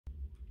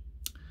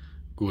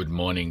Good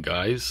morning,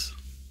 guys.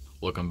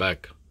 Welcome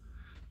back.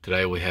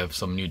 Today we have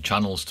some new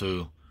channels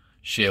to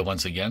share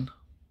once again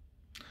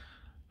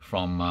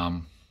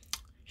from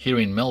here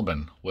in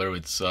Melbourne, where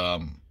it's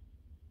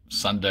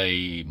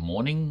Sunday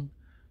morning.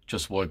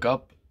 Just woke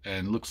up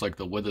and looks like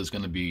the weather's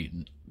going to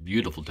be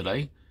beautiful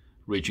today,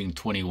 reaching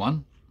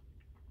 21.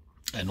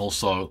 And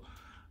also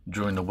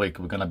during the week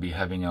we're going to be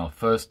having our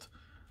first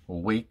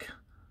week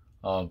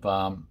of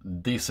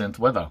decent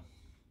weather.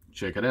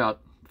 Check it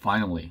out,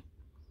 finally.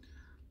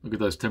 Look at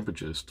those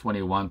temperatures,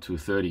 21 to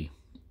 30.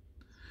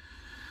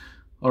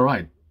 All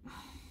right.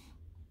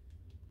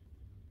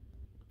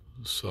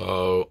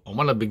 So I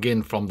want to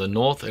begin from the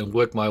north and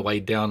work my way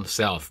down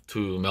south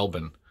to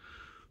Melbourne.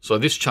 So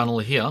this channel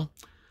here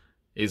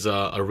is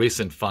a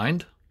recent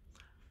find,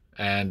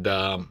 and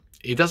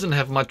he doesn't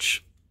have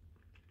much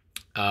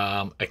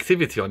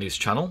activity on his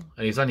channel,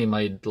 and he's only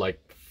made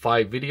like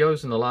 5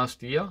 videos in the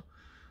last year,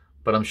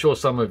 but I'm sure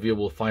some of you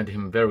will find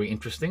him very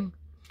interesting.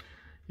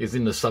 He's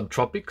in the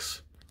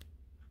subtropics.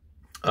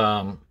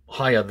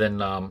 Higher than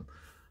a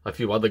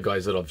few other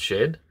guys that I've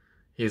shared.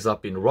 He's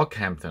up in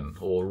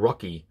Rockhampton, or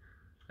Rocky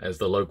as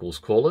the locals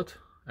call it,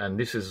 and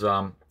this is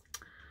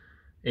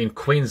in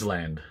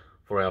Queensland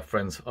for our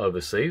friends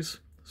overseas.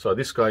 So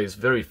this guy is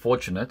very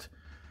fortunate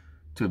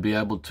to be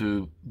able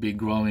to be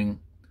growing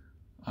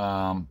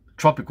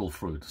tropical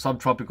fruit,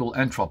 subtropical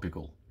and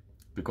tropical,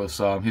 because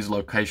his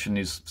location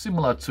is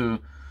similar to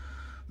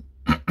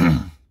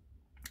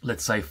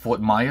let's say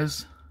Fort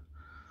Myers,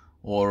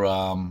 or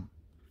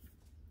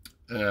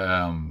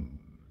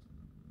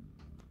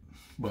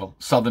well,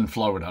 southern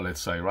Florida,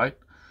 let's say, right?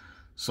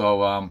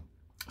 So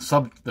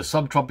the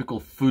subtropical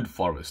food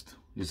forest.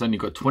 He's only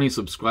got 20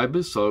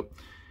 subscribers, so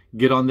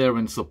get on there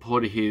and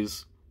support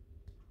his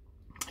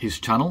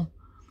channel.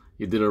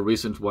 He did a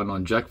recent one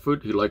on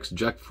jackfruit. He likes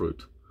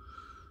jackfruit.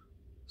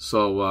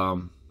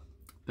 So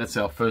that's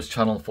our first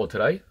channel for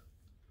today.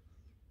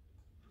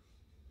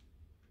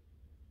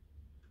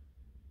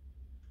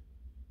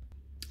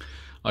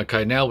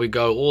 Okay, now we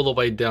go all the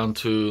way down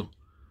to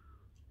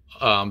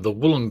the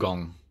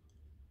Wollongong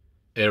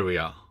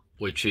area,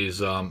 which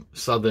is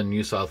southern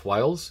New South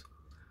Wales.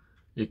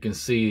 You can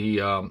see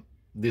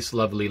this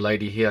lovely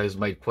lady here has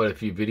made quite a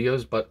few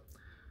videos, but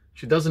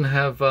she doesn't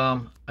have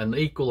an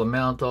equal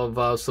amount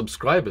of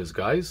subscribers,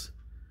 guys.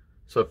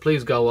 So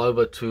please go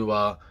over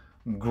to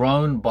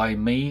Grown by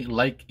Me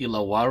Lake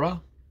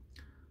Illawarra,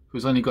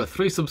 who's only got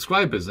 3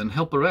 subscribers, and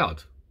help her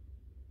out.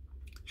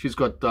 She's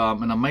got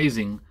an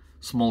amazing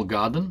small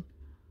garden.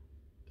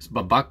 It's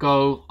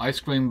babako, ice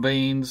cream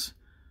beans,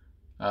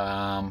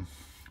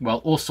 well,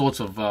 all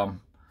sorts of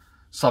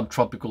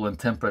subtropical and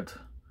temperate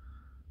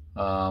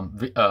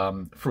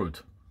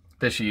fruit.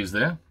 There she is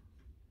there.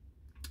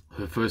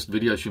 Her first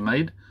video she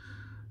made,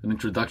 an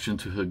introduction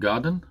to her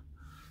garden.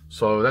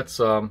 So that's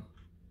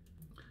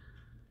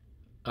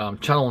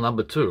channel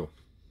number 2.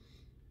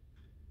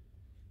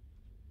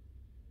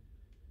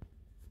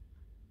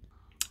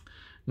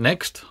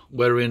 Next,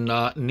 we're in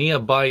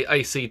nearby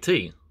ACT,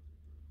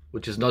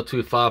 which is not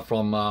too far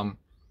from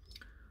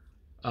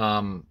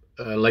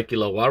Lake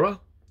Illawarra.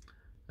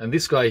 And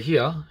this guy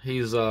here,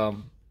 he's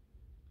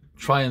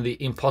trying the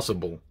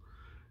impossible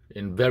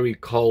in very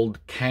cold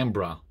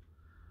Canberra.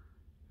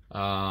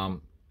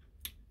 Zone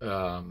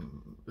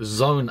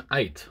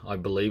 8, I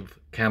believe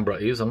Canberra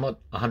is. I'm not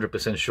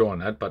 100% sure on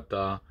that, but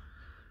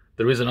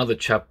there is another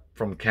chap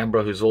from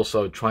Canberra who's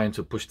also trying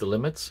to push the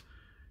limits.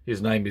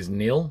 His name is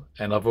Neil,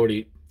 and I've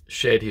already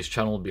shared his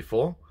channel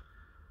before.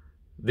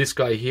 This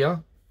guy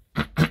here,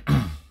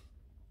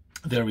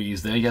 there he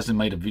is there. He hasn't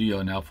made a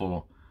video now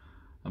for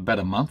about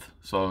a month.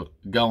 So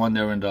go on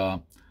there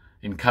and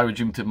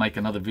encourage him to make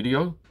another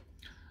video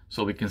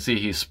so we can see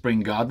his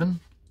spring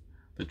garden.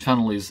 The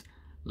channel is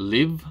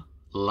Live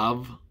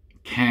Love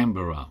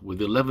Canberra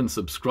with 11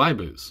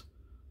 subscribers.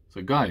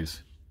 So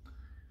guys,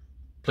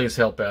 please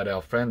help out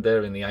our friend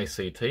there in the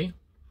ACT.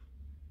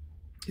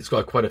 He's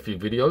got quite a few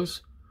videos,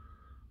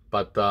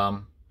 but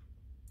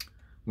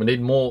we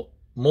need more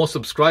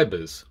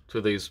subscribers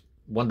to these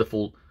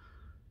wonderful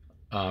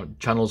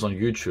channels on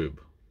YouTube.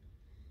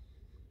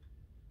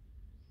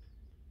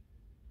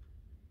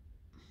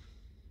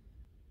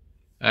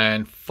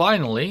 And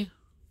finally,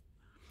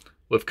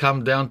 we've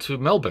come down to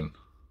Melbourne.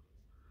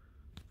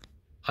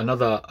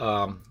 Another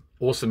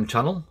awesome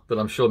channel that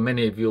I'm sure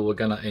many of you are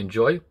going to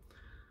enjoy.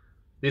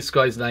 This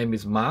guy's name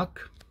is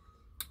Mark,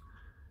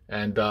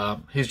 and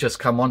he's just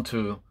come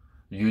onto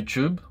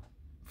YouTube.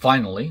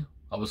 Finally,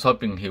 I was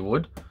hoping he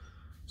would.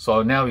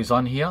 So now he's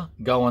on here.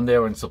 Go on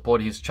there and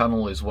support his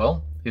channel as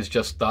well. He's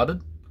just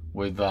started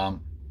with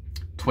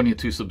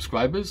 22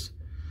 subscribers.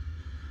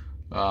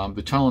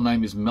 The channel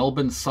name is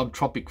Melbourne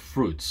Subtropic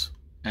Fruits,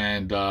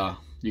 and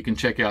you can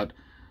check out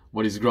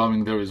what he's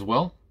growing there as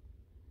well.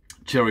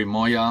 Cherry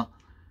moya,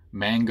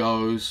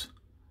 mangoes,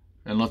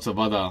 and lots of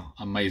other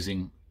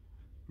amazing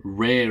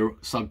rare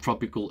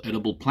subtropical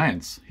edible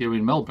plants here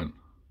in Melbourne.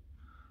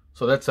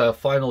 So that's our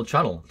final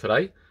channel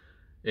today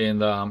in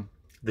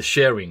the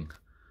sharing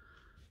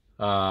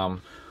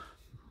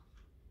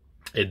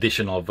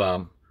edition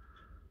of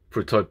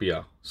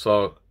Fruitopia.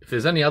 So if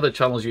there's any other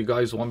channels you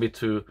guys want me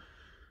to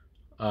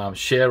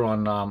share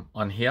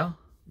on here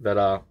that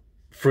are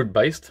fruit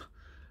based,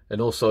 and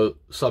also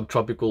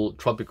subtropical,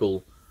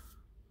 tropical,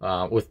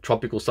 with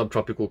tropical,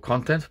 subtropical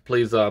content,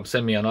 please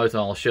send me a note and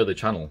I'll share the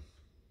channel.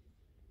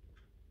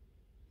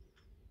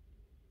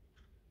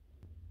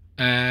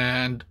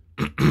 And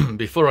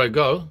before I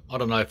go, I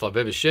don't know if I've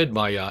ever shared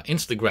my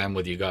Instagram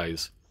with you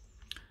guys.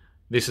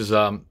 This is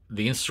the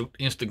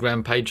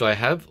Instagram page I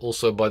have,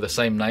 also by the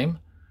same name,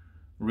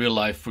 Real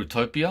Life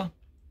Fruitopia.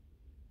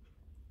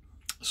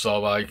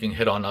 So you can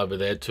head on over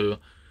there too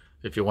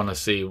if you want to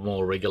see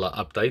more regular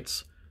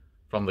updates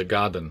from the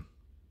garden.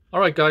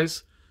 Alright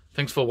guys,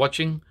 thanks for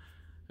watching,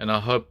 and I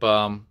hope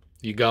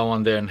you go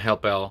on there and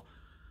help our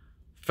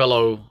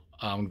fellow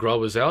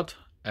growers out,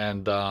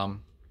 and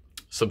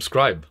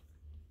subscribe.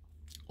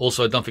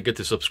 Also, don't forget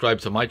to subscribe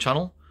to my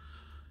channel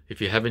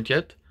if you haven't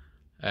yet,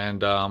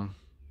 and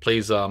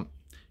please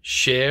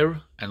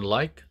share and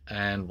like,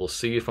 and we'll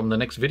see you from the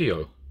next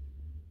video.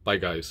 Bye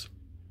guys.